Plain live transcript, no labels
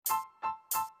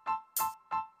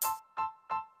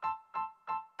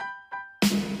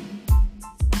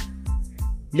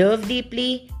Love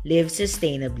deeply, live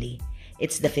sustainably.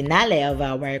 It's the finale of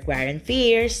our Quarant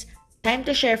Fears. Time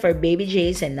to share for Baby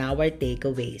Jays and our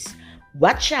takeaways.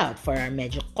 Watch out for our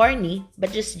medyo corny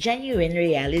but just genuine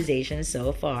realizations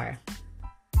so far.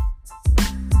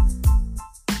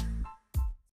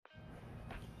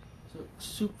 So,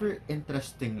 super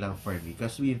interesting lang for me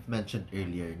because we've mentioned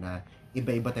earlier na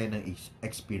iba-iba tayo ng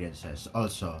experiences.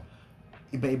 Also,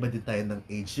 iba-iba din tayo ng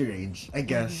age range, I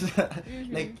guess.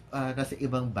 Like, nasa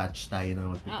ibang batch tayo ng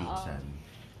magpipinsan.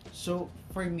 So,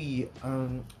 for me,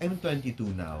 I'm 22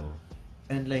 now.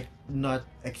 And like, not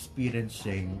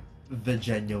experiencing the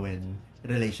genuine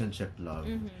relationship love.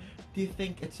 Do you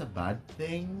think it's a bad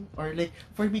thing? Or like,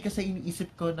 for me kasi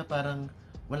iniisip ko na parang,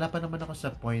 wala pa naman ako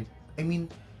sa point. I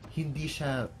mean, hindi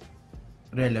siya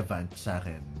relevant sa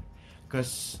akin.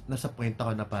 Because nasa point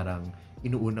ako na parang,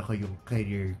 inuuna ko yung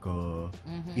career ko,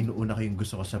 inuuna ko yung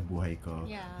gusto ko sa buhay ko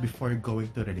before going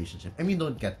to relationship. I mean,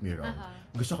 don't get me wrong.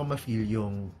 Gusto ko ma-feel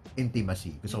yung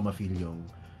intimacy. Gusto ko ma-feel yung,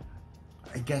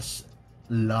 I guess,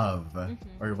 love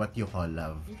or what you call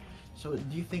love. So,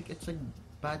 do you think it's a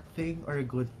bad thing or a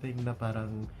good thing na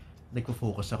parang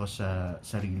nagpo-focus ako sa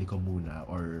sarili ko muna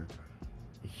or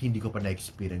hindi ko pa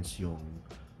na-experience yung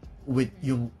with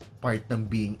yung part ng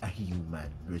being a human,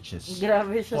 which is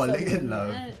Grabe siya falling sa in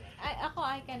love.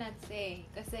 I cannot say.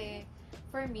 Kasi,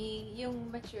 for me,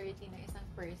 yung maturity ng isang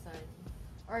person,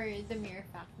 or the mere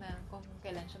fact na kung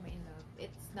kailan siya may in love,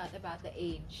 it's not about the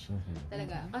age.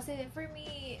 Talaga. Kasi, for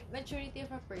me, maturity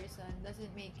of a person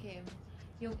doesn't make him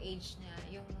yung age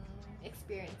niya, yung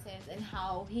experiences, and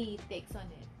how he takes on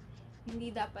it.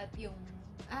 Hindi dapat yung,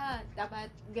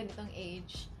 dapat ganitong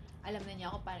age, alam na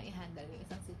niya kung paano i-handle yung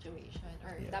isang situation.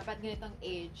 Or dapat ganitong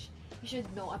age, you should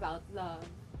know about love.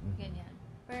 Ganyan.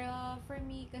 Pero for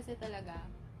me kasi talaga,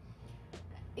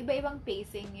 iba-ibang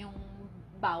pacing yung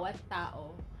bawat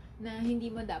tao na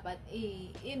hindi mo dapat,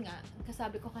 yun nga,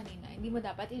 kasabi ko kanina, hindi mo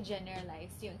dapat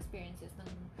i-generalize yung experiences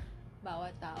ng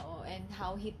bawat tao and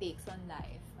how he takes on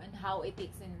life and how it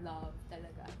takes in love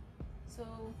talaga. So,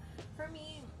 for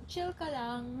me, chill ka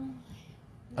lang.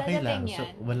 Okay lang. So,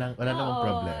 wala namang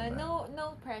problema.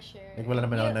 No pressure. Like, wala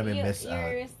naman ako nami-miss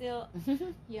out. You're still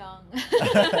young.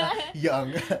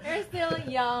 Young. You're still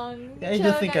young. I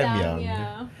don't think I'm young.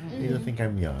 Yeah. I don't think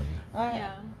I'm young.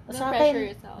 Yeah. No Sa pressure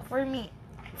akin, yourself.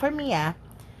 for me,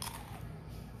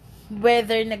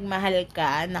 whether nagmahal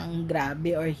ka ng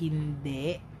grabe or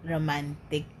hindi,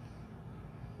 romantic,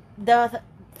 the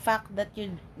fact that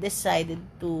you decided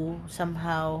to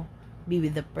somehow be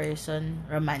with the person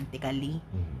romantically,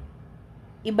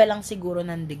 iba lang siguro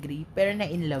ng degree, pero na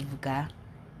in love ka.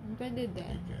 Pwede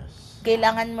din. Yes.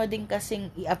 Kailangan mo din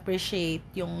kasing i-appreciate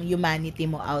yung humanity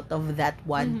mo out of that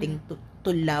wanting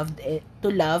to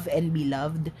love and be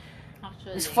loved.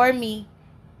 Actually. For me,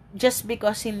 just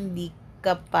because hindi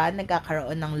ka pa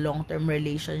nagkakaroon ng long-term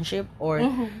relationship or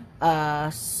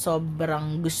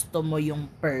sobrang gusto mo yung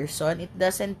person, it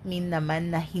doesn't mean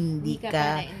naman na hindi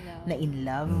ka na in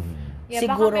love. Yeah,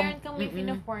 Siguro, baka meron kang may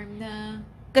pinaform na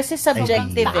kasi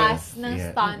subjective taas ng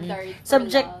standard for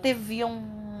subjective yung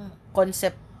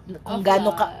concept kung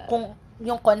gaano ka, kung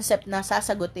yung concept na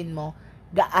sasagutin mo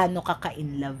gaano ka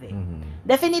ka-in love eh.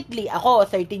 Definitely, ako,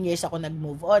 13 years ako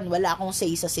nag-move on. Wala akong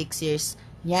say sa 6 years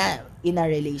niya in a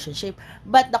relationship.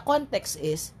 But the context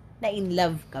is, na in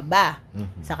love ka ba?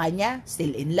 Sa kanya,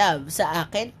 still in love. Sa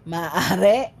akin,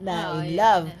 maaari na in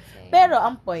love. Pero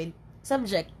ang point,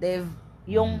 subjective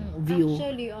yung view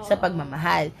sa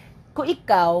pagmamahal. Kung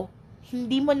ikaw,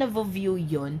 hindi mo na-view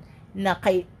yun na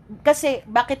kasi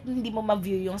bakit hindi mo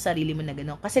ma-view yung sarili mo na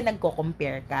gano'n? Kasi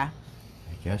nagko-compare ka.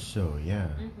 I guess so, yeah.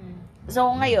 So,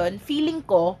 ngayon, feeling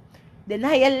ko,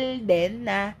 denial din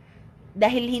na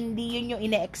dahil hindi yun yung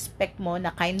ina-expect mo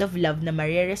na kind of love na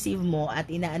marireceive mo at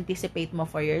ina-anticipate mo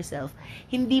for yourself,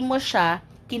 hindi mo siya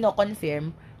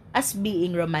kino-confirm as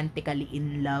being romantically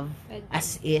in love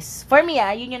as is. For me,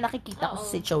 yun yung nakikita ko sa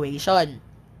situation.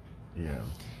 Yeah.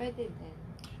 Pwede din.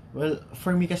 Well,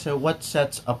 for me kasi, what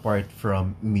sets apart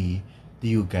from me to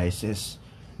you guys is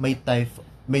my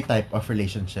type of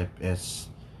relationship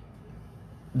is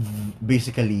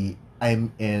basically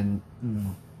I'm in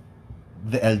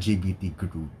the LGBT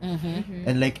group.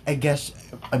 And like, I guess,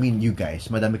 I mean, you guys,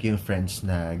 madami kayong friends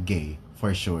na gay,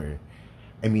 for sure.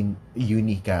 I mean,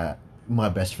 Unica,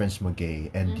 mga best friends mo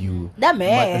gay, and you, Dami.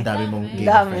 Ang dami mong gay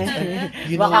Dami. friends. And,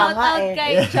 you Baka know, nga Out eh.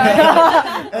 kay Char.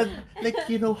 and like,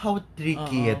 you know how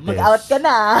tricky it is. Mag-out ka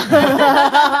na.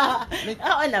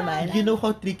 Oo naman. You know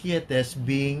how tricky it is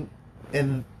being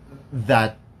in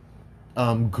that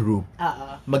group,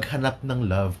 maghanap ng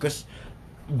love. Because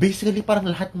basically, parang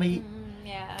lahat may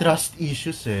trust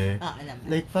issues eh. Oo naman.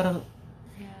 Like, parang,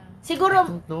 Siguro,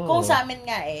 don't know. kung sa amin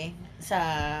nga sa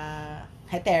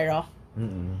hetero,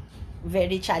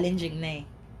 very challenging na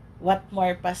What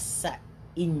more pa sa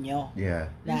inyo? Yeah.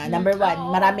 Na number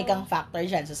one, marami kang factor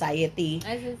dyan. Society,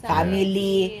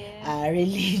 family,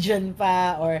 religion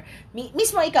pa, or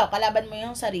mismo ikaw, kalaban mo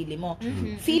yung sarili mo.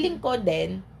 Feeling ko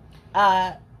din,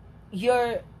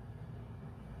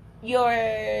 your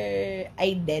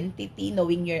identity,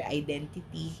 knowing your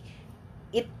identity,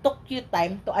 it took you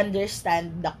time to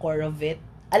understand the core of it.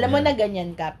 Alam mo na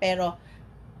ganyan ka, pero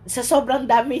sa sobrang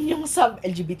dami yung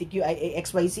sub-LGBTQIA,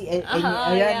 XYZ,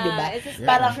 ayan, di ba?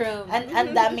 Parang, ang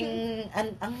daming,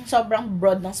 ang sobrang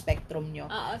broad ng spectrum nyo.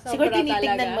 Siguro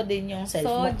tinitignan mo din yung self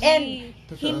mo. And,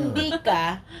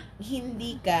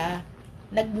 hindi ka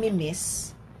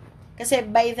nagmi-miss. Kasi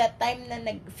by that time na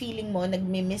feeling mo,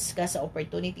 nagmi-miss ka sa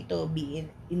opportunity to be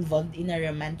involved in a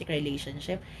romantic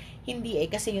relationship, hindi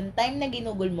kasi yung time na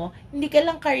ginugol mo, hindi ka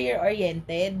lang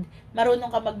career-oriented, marunong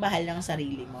ka magmahal ng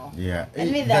sarili mo. Yeah, and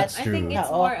with that, that's true. I think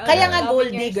it's more on kaya nga gold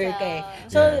loving digger yourself.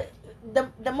 ka So,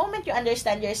 the moment you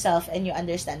understand yourself and you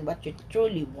understand what you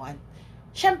truly want,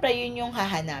 syempre, yun yung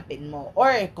hahanapin mo.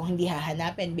 Or, kung hindi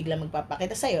hahanapin, biglang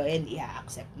magpapakita sa'yo and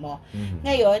i-accept mo.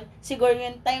 Ngayon, siguro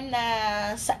yung time na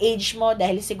sa age mo,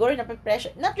 dahil siguro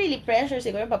nape-pressure, not really pressure,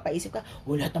 siguro papaisip ka,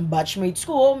 lahat ng batchmates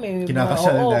ko, may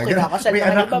kinakasal na. Kinakasal May na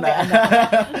anak iba, na. may anak na.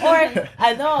 Or,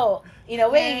 in a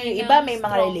way, yung iba may mga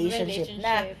strong relationship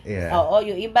na. Yeah. Oo,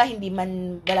 yung iba hindi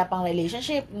man wala pang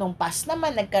relationship, nung past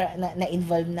naman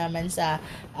na-involve naman sa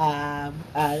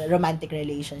romantic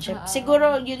relationship.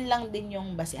 Siguro yun lang din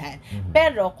yung basihan.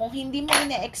 Pero kung hindi mo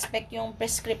ina-expect yung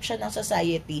prescription ng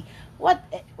society,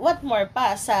 what more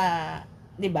pa sa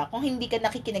 'di ba? Kung hindi ka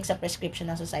nakikinig sa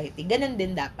prescription ng society, ganun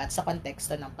din dapat sa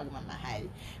konteksto ng pagmamahal.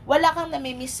 Wala kang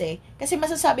namimiss kasi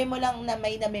masasabi mo lang na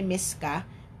may namimiss ka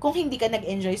kung hindi ka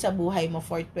nag-enjoy sa buhay mo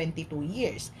for 22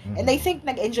 years. And I think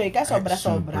nag-enjoy ka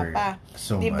sobra-sobra pa.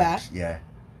 So diba? much, yeah.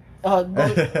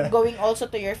 Going also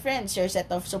to your friends, your set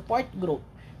of support group.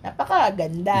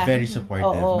 Napakaganda. Very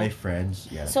supportive. Oo. My friends,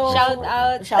 yeah. So, Shout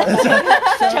out. Shout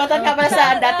out ka ba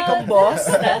sa dati kong boss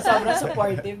na sobrang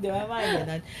supportive, di ba? Mga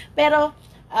ganun. Pero,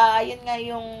 yun nga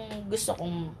yung gusto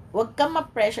kong, wag ka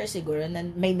ma-pressure siguro na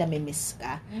may namimiss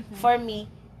ka. For me,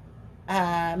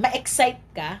 ma-excite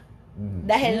ka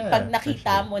dahil pag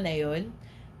nakita mo na yun,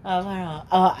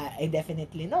 I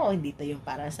definitely know, hindi to yung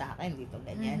para sa akin, hindi to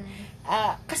ganyan.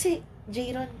 Kasi,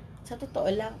 Jayron, sa totoo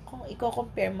lang, kung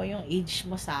i-compare mo yung age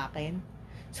mo sa akin,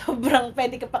 sobrang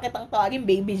pwede ka pa kitang tawagin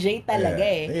Baby J talaga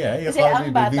Yeah, you kasi call ang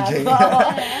me bata Baby J. mo.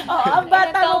 Ang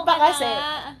bata mo pa kasi.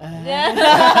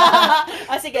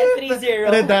 Sige, 3-0.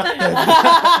 Redacted.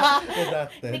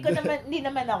 Hindi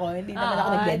naman ako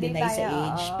nagde-deny sa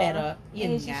age. Pero,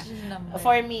 yun nga.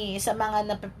 For me, sa mga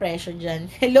nape-pressure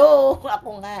dyan, hello,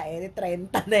 ako nga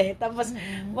 30 na Tapos,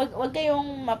 wag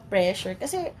kayong ma-pressure.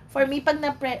 Kasi, for me, pag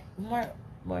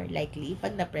more likely,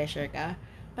 pag na-pressure ka,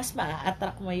 mas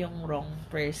ma-attract mo yung wrong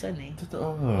person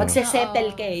Totoo.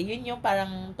 Magse-settle ka Yun yung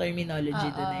parang terminology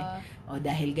dun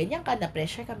dahil ganyan ka,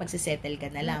 na-pressure ka, magse-settle ka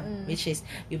na lang. Which is,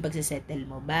 yung pagse-settle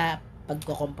mo ba,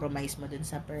 pagko-compromise mo dun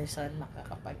sa person,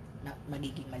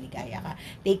 magiging maligaya ka.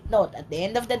 Take note, at the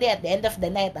end of the day, at the end of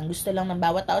the night, ang gusto lang ng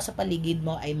bawat tao sa paligid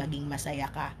mo ay maging masaya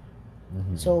ka.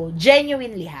 So,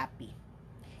 genuinely happy.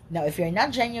 Now, if you're not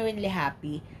genuinely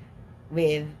happy,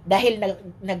 dahil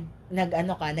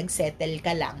nagsettle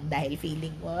ka lang dahil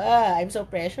feeling mo, I'm so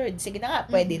pressured. Sige na nga,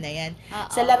 pwede na yan.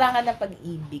 Sa larangan ng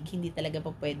pag-ibig, hindi talaga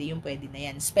pa pwede yung pwede na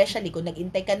yan. Especially kung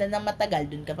nag-intay ka na ng matagal,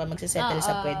 dun ka pa magsisettle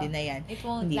sa pwede na yan. It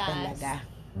won't Hindi last. talaga.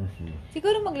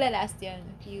 Siguro maglalast yan,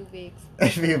 a few weeks.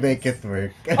 If you make it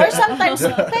work. Or sometimes,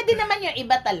 pwede naman yung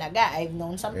iba talaga. I've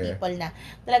known some people na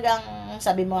talagang,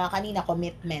 sabi mo nga kanina,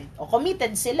 commitment. O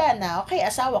committed sila na, okay,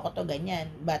 asawa ko to, ganyan.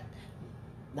 But,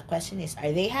 the question is,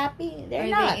 are they happy? They're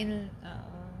not.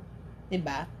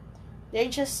 Diba?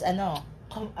 They're just,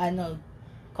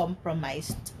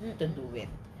 compromised to do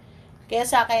it. Kaya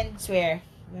sa akin, swear,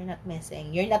 you're not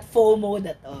missing. You're not FOMO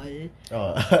at all.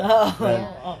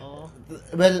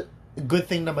 Well,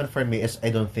 good thing naman for me is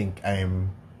I don't think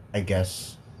I'm, I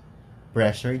guess,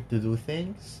 pressured to do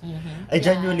things. I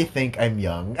genuinely think I'm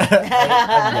young. I'm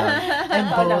young. I'm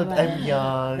bold. I'm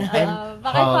young.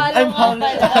 I'm hung.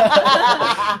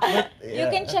 You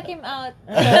can check him out.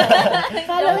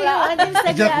 Follow him on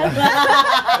Instagram.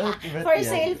 For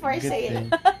sale.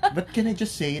 Thing. But can I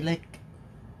just say,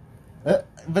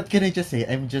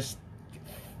 I'm just,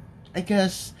 I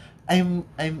guess, I'm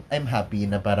happy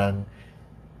na parang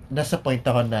nasa point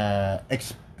ako na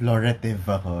explorative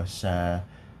ako sa,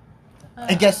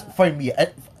 I guess, for me,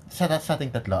 sa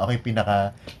ating tatlo, ako yung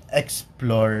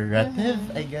pinaka-explorative,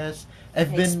 I guess.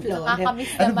 I've been...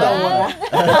 Nakakamiss Ano ba? naman.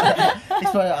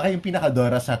 Ako yung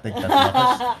pinaka-Dora sa ating tatlo.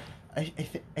 'Cause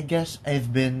I guess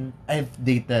I've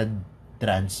dated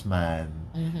trans man,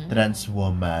 trans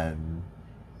woman,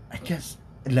 I guess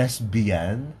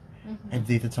lesbian. I've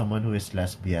dated someone who is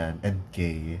lesbian and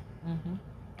gay.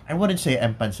 I wouldn't say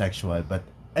I'm pansexual, but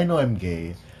I know I'm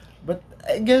gay. But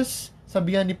I guess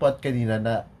sabihan ni Pot kanina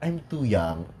na I'm too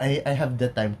young. I have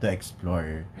the time to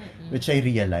explore. Which I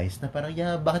realized na parang,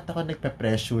 bakit ako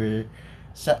nagpe-pressure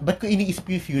ba't ko iniisip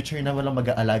yung future na walang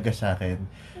mag-aalaga sa akin?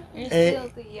 You're still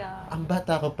too young. Ang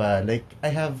bata ko pa, like, I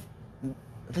have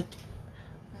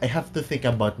to think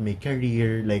about my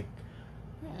career, like,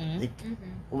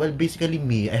 well, basically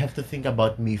me, I have to think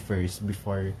about me first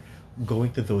before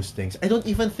going to those things. I don't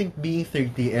even think being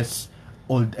 30 is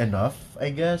old enough,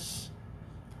 I guess.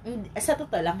 Sa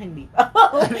totoo lang, hindi pa.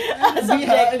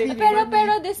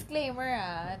 Pero disclaimer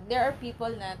there are people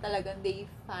na talagang they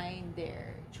find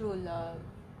their true love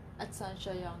at such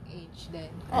a young age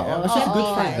din. Oo, which is good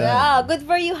for them. Good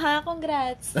for you ha,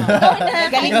 congrats.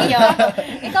 Galing niyo.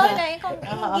 Ikaw na,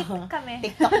 ingit kami.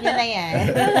 TikTok niyo na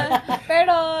yan.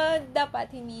 Pero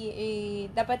dapat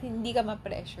hindi ka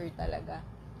ma-pressure talaga.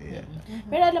 Yeah.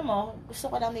 Pero alam mo, gusto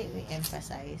ko lang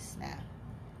i-emphasize na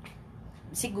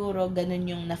siguro ganun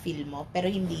yung na-feel mo, pero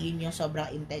hindi yun yung sobrang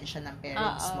intention ng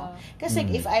parents mo. Kasi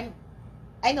if I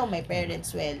know my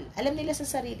parents well, alam nila sa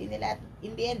sarili nila, at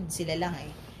in the end, sila lang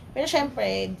eh. Pero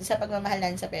syempre, sa pagmamahal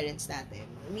natin sa parents natin,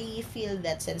 we feel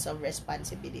that sense of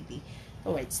responsibility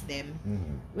towards them.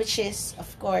 Which is,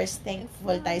 of course,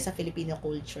 thankful tayo sa Filipino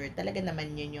culture. Talaga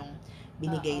naman yun yung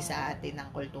binigay sa atin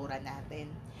ng kultura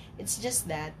natin. It's just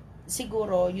that,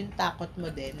 siguro, yung takot mo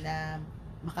din na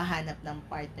makahanap ng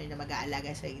partner na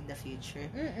mag-aalaga sa in the future.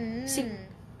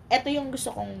 Ito yung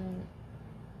gusto kong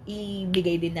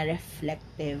ibigay din na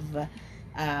reflective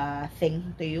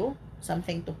thing to you.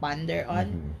 Something to ponder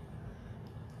on.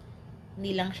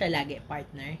 Hindi lang siya lagi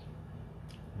partner.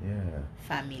 Yeah.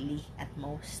 Family at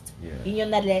most. Yeah. Yun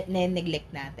yung na-neglect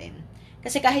natin.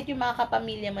 Kasi kahit yung mga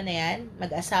kapamilya mo na yan,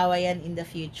 mag-asawa yan in the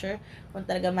future, kung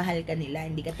talaga mahal ka nila,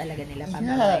 hindi ka talaga nila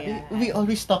pababayaan. Yeah, we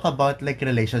always talk about like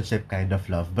relationship kind of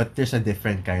love, but there's a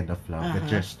different kind of love. But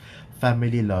there's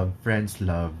family love, friends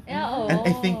love. And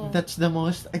I think that's the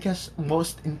most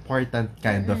important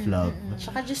kind of love.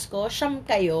 Saka Diyos ko, siyam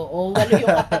kayo o 8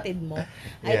 yung kapatid mo.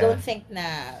 I don't think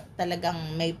na talagang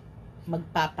may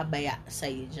magpapabaya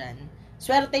sa'yo dyan.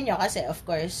 Swerte nyo kasi of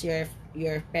course your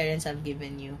parents have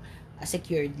given you a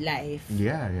secured life.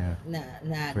 Yeah.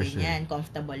 Na For ganyan,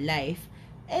 comfortable life.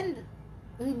 And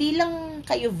hindi lang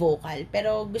kayo vocal,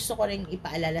 pero gusto ko ring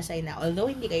ipaalala sa'yo na although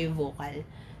hindi kayo vocal,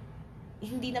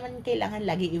 hindi naman kailangan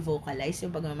lagi i-vocalize yung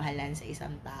pagmamahalan sa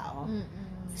isang tao.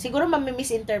 Siguro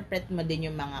mami-misinterpret mo din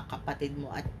yung mga kapatid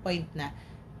mo at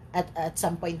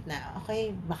some point na, okay,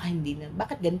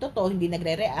 bakit ganito to, hindi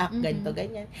nagre-react, ganito,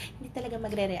 ganyan. Hindi talaga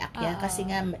magre-react yan kasi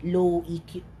nga low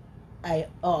EQ,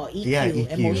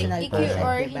 emotional EQ quotient,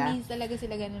 or diba? hindi talaga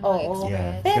sila ganun Oo.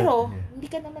 mag-express. Pero, hindi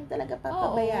ka naman talaga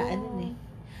papabayaan nun eh.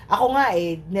 Ako nga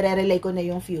nire-relay ko na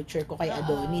yung future ko kay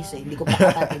Adonis eh. Hindi ko pa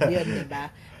kapatid yun,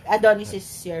 diba? Adonis is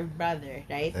your brother,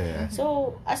 right? Yeah.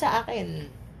 So, sa akin,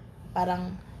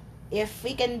 parang, if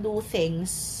we can do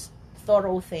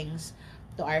thorough things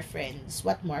to our friends,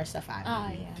 what more sa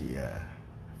family? Yeah.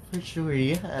 For sure,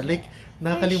 yeah. Like,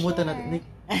 nakakalimutan natin. Like,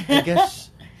 I guess,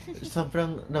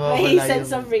 sobrang nawawala May yung...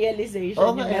 sense of realization.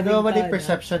 Nawawala yung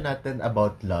perception natin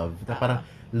about love. Na parang,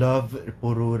 love,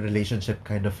 puro relationship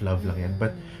kind of love lang yan.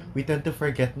 But, we tend to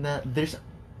forget na there's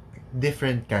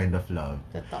different kind of love.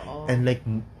 Totoo. And like,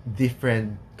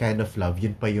 different kind of love,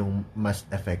 yun pa yung mas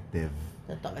effective.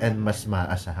 Totoo. And mas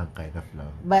maasahang kind of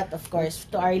love. But, of course,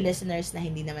 to our listeners na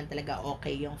hindi naman talaga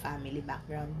okay yung family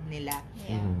background nila,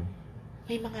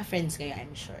 may mga friends kayo,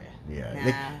 I'm sure. Yeah. Na,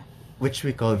 Like, which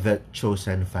we call the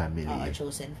chosen family.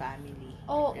 Chosen family.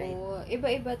 Oo. Right?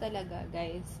 Iba-iba talaga,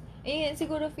 guys.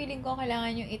 Siguro feeling ko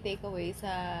kailangan yung i-take away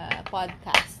sa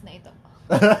podcast na ito.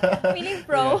 Feeling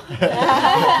pro.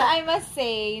 I must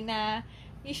say na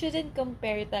you shouldn't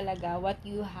compare talaga what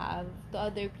you have to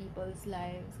other people's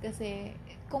lives. Kasi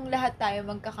kung lahat tayo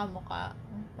magkakamuka,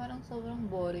 parang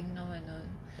sobrang boring naman nun.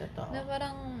 Totoo. Na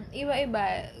parang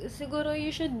iba-iba. Siguro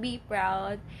you should be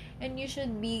proud and you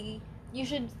should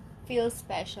feel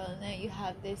special na you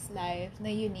have this life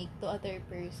na unique to other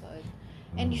person.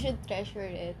 And you should treasure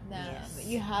it na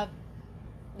you have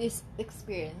these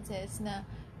experiences na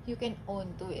you can own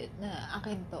to it na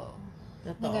akin to.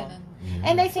 Na Totoo. ganun.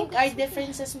 And I think our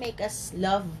differences make us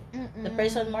love the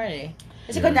person more eh.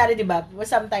 Kasi Yeah. kunwari, di ba,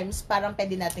 sometimes parang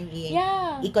pwede nating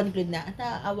Yeah. i-conclude na,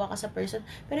 naaawa ka sa person.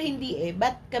 Pero hindi eh.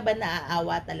 Ba't ka ba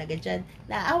naaawa talaga dyan?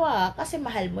 Naaawa ka kasi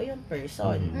mahal mo yung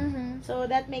person. Mhm. So,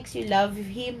 that makes you love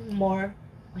him or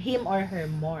her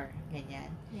more.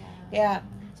 Ganyan. Yeah. Kaya,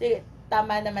 so,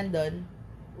 tama naman doon.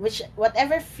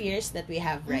 Whatever fears that we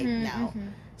have right Mhm, now,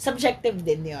 mhm. subjective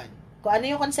din yon. Kung ano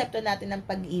yung konsepto natin ng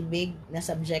pag-ibig na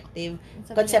subjective,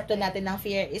 konsepto natin ng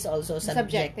fear is also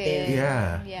subjective.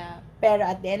 Yeah. Yeah. Pero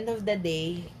at the end of the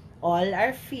day, all our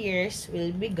fears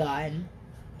will be gone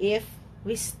if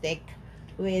we stick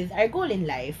with our goal in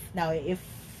life. Now, if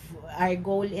our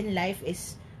goal in life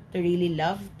is to really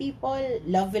love people,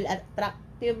 love will attract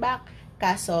you back.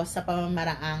 Kaso, sa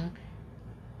pamamaraang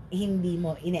hindi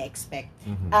mo ine-expect.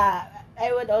 I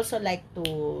would also like to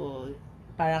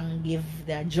parang give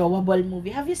the Joable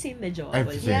movie. Have you seen the Joable? I've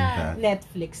seen Yeah. that.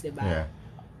 Netflix, diba? Yeah.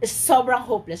 Sobrang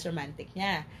hopeless romantic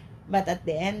niya. But at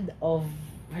the end of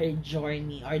her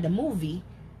journey or the movie,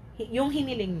 yung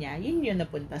hiniling niya, yun yung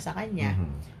napunta sa kanya.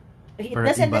 It Pero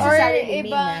doesn't iba. Or necessarily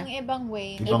mean na ibang way.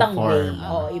 Ibang way. form.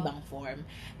 Oo, ibang form.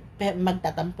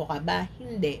 Magtatampo ka ba?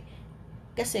 Hindi.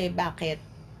 Kasi bakit?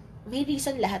 May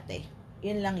reason lahat eh.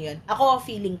 Yun lang yun. Ako,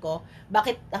 feeling ko,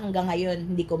 bakit hanggang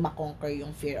ngayon hindi ko makonquer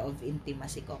yung fear of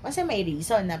intimacy ko? Kasi may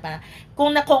reason na parang,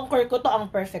 kung na-conquer ko to, ang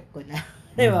perfect ko na.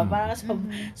 Di ba? Parang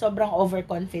sobrang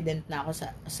overconfident na ako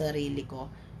sa sarili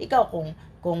ko. Ikaw, kung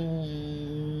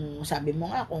sabi mo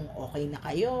nga, kung okay na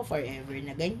kayo, forever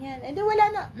na ganyan, edi wala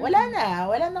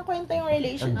na kwenta yung Ang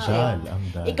relationship.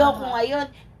 dal. Ikaw kung ngayon,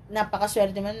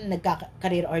 napakaswerte man,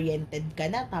 nagka-career oriented ka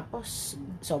na, tapos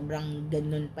sobrang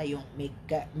ganun pa yung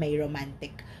may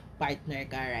romantic partner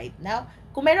ka right now.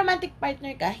 Kung may romantic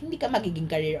partner ka, hindi ka magiging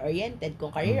career oriented.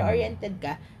 Kung career oriented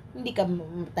ka, hindi ka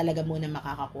talaga muna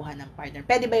makakakuha ng partner.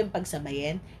 Pwede ba yung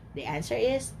pagsabayin? The answer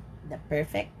is the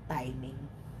perfect timing.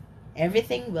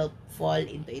 Everything will fall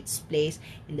into its place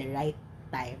in the right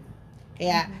time.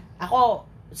 Kaya ako,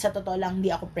 sa totoo lang,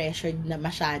 hindi ako pressured na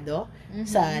masyado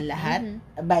sa lahat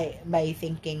by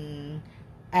thinking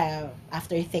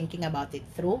after thinking about it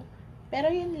through.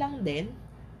 Pero yun lang din.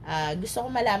 Gusto ko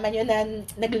malaman yun na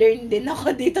nag-learn din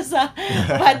ako dito sa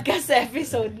podcast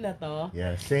episode na to.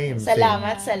 Yeah, same.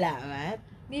 Salamat.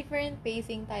 Different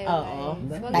pacing tayo, Oo.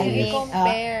 guys. Huwag Timing, niyo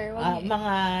i-compare.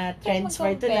 Mga trends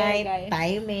for mag-compare, tonight, guys.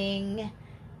 timing,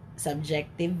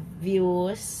 subjective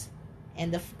views,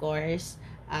 and of course,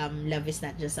 love is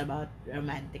not just about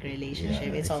romantic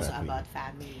relationship. Yeah, It's also exactly. about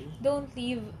family. Don't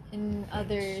live in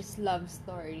others' love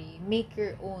story. Make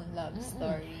your own love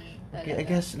story. Okay, I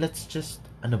Talaga. guess let's just,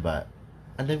 ano ba?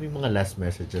 Ano yung mga last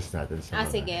messages natin sa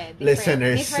mga Sige.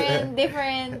 listeners?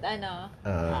 Different,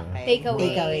 Okay.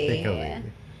 takeaway. Takeaway.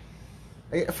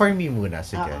 For me muna,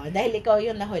 sige. Oo, dahil ikaw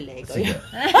yung nahuli. Ikaw Sige. yung...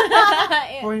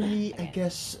 For me, I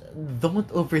guess,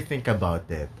 don't overthink about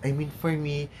it. I mean, for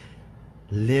me,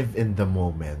 live in the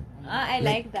moment. I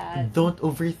like that. Don't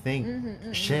overthink.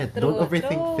 Shit, don't True,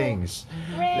 overthink true. things.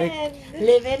 Friend.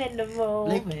 Living in the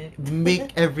Like, moment.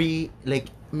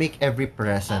 make every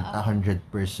present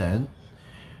 100%.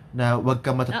 Na wag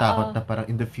ka matatakot Oo. na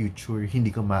parang in the future, hindi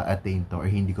ko ma-attain to or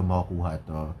hindi ko makukuha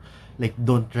to. Like,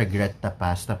 don't regret the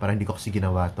past na parang hindi ko kasi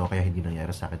ginawa to kaya hindi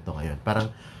nangyari sa akin to ngayon.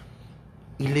 Parang,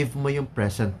 i-live mo yung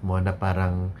present mo na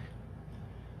parang,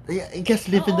 I guess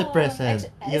live in the Oo.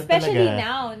 present. Yun Especially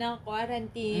talaga. now,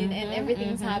 quarantine and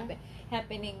everything's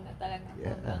happening na talaga.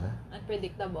 Yeah.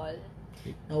 Unpredictable.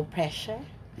 No pressure.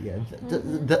 Yeah,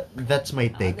 that's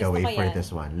my takeaway gusto ko for yan. this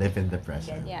one. Live in the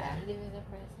present. Yeah, live in the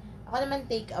present. Ako naman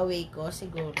take away ko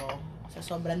siguro sa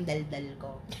sobrang daldal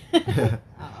ko.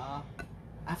 Oo.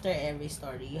 After every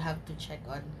story, you have to check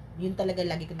on, yun talaga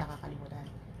lagi ko nakakalimutan.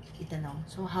 Itanong,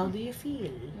 so how do you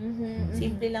feel?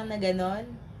 Simple lang na ganon.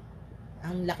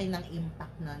 Ang laki ng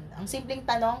impact nun. Ang simpleng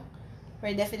tanong,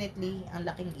 pero definitely, ang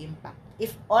laking impact.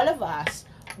 If all of us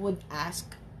would ask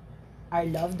our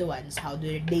loved ones how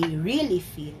do they really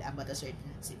feel about a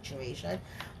certain situation,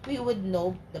 we would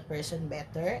know the person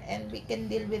better and we can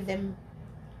deal with them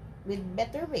with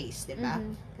better ways, di ba?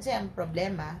 Kasi ang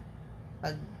problema,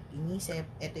 pag inisip,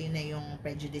 ito yun na yung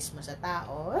prejudice mo sa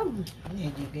tao,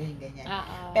 ganyan.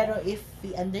 Pero if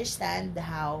we understand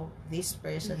how this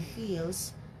person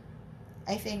feels,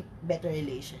 I think better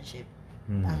relationship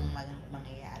ang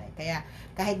mangyayari. Kaya,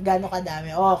 kahit gano'ng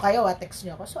kadami, kayo, text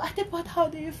nyo ako, so, Ate Pot, how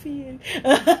do you feel?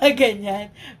 Ganyan.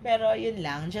 Pero, yun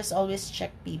lang, just always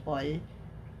check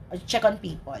on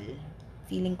people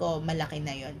feeling ko malaki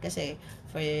na yon kasi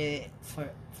for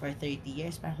 30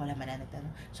 years, parang wala man na nagtanong.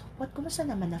 So, kumusta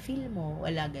naman na feel mo?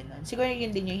 Wala ganun. Siguro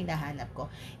yun din yung hinahanap ko.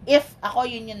 If ako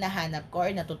yun yung nahanap ko or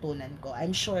natutunan ko,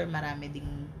 I'm sure marami ding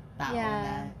tao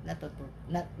na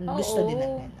gusto din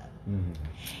ng ganun.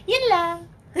 Yun lang.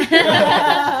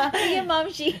 Sige, Ma'am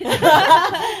Shi.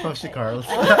 Si Carl.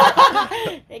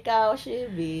 Ikaw,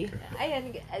 Shibi.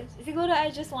 Ayan, siguro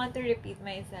I just want to repeat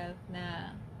myself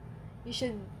na you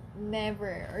should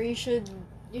never, or you should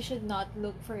not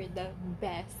look for the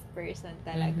best person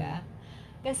talaga.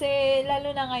 Kasi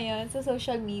lalo na ngayon sa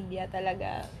social media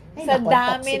talaga, sa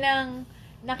dami ng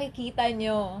nakikita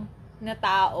nyo na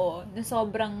tao na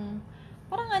sobrang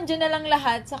parang andyan na lang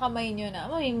lahat sa kamay nyo na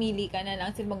mamimili ka na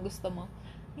lang sino bang gusto mo.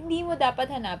 Hindi mo dapat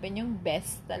hanapin yung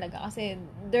best talaga kasi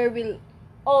there will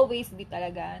always be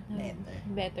talaga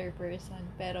better person.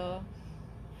 Pero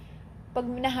pag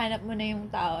nahanap mo na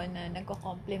yung tao na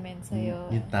nagko-compliment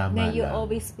sa'yo, na you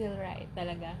always feel right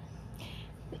talaga.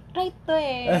 Right to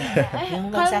eh.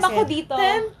 Kalma ko dito.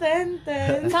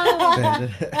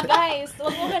 Guys,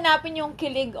 huwag mo hanapin yung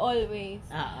kilig always.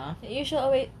 You should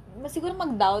always, siguro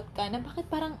mag-doubt ka na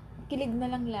bakit parang kilig na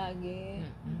lang lagi.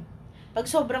 Pag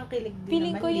sobrang kilig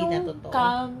din feeling naman, hindi na totoo. Feeling ko yung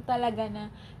calm talaga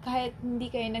na kahit hindi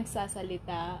kayo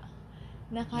nagsasalita,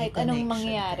 na kahit anong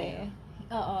mangyari.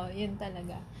 Oo, yun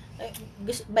talaga.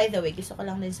 By the way, gusto ko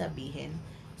lang din sabihin,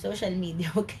 social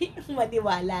media, huwag kayong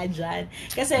maniwala dyan.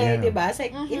 Kasi, di ba,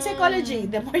 in psychology,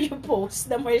 the more you post,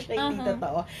 the more siya hindi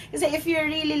totoo. Kasi if you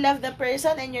really love the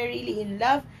person and you're really in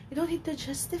love, you don't need to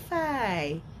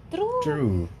justify.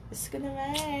 True. Gusto ko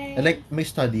naman. Like, may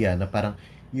study na parang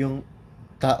yung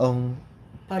taong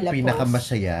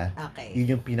pinakamasaya,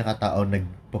 yun yung pinakataong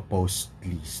nagpo-post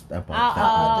least about that.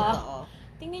 Totoo.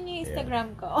 Tingnan niyo yung Instagram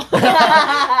ko.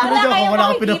 Wala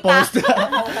akong pinapost.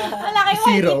 Wala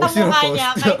kayong makikita mukha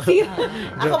niya.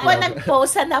 Ako po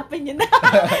nag-post, hanapin yun na.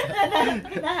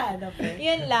 Nahanap eh.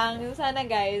 Yun lang. Sana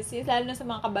guys, lalo na sa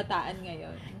mga kabataan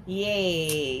ngayon.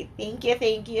 Yay! Thank you.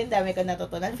 Ang dami ko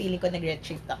natutunan. Feeling ko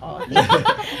nag-redshift ako.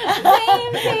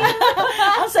 Same.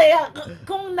 Ang saya.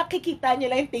 Kung nakikita nyo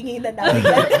lang yung tinginan namin.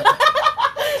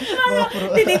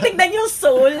 Tinitignan yung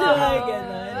soul.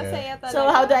 Masaya talaga. So,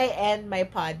 how do I end my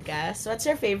podcast? What's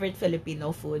your favorite Filipino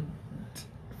food?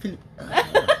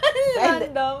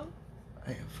 Random.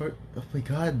 Oh my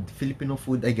God. Filipino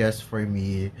food, I guess, for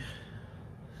me.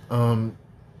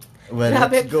 Well,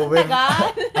 let's go with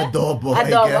adobo, I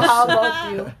guess. How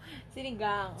about you?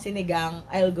 Sinigang.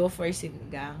 I'll go for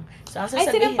sinigang. So, ang sasabihin...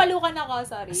 Ay, sinampalukan ako,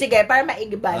 sorry. Sige, para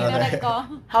maigiba.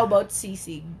 ko. How about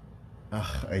sisig?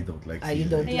 I don't like sisig. You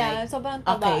don't like? Yeah, sobrang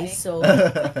taba Okay, so...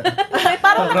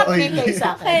 parang nakapin kayo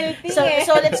sa akin. Healthy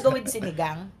So, let's go with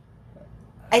sinigang.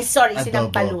 Ay, sorry,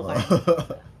 sinampalukan.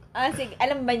 Sige.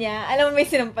 Alam ba niya? Alam mo may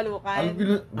sinampalukan?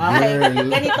 Okay,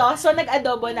 ganito. So,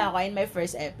 nag-adobo na ako in my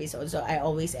first episode. So, I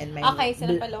always end my... Okay,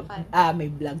 sinampalukan.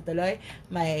 May vlog tuloy.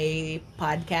 My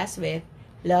podcast with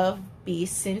Love,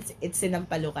 Peace, since it's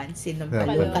sinampalukan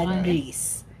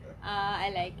Grease.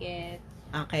 I like it.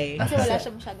 Okay. Kasi wala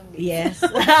siya masyadong grease. Yes.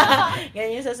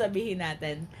 Ganyan yung sasabihin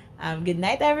natin. Good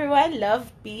night, everyone.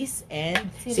 Love, peace, and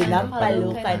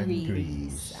sinampalukan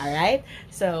Grease. Alright?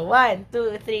 So, 1,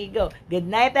 2, 3, go.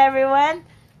 Good night, everyone.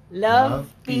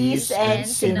 Love, peace, and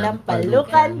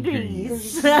sinampalukan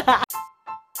Grease.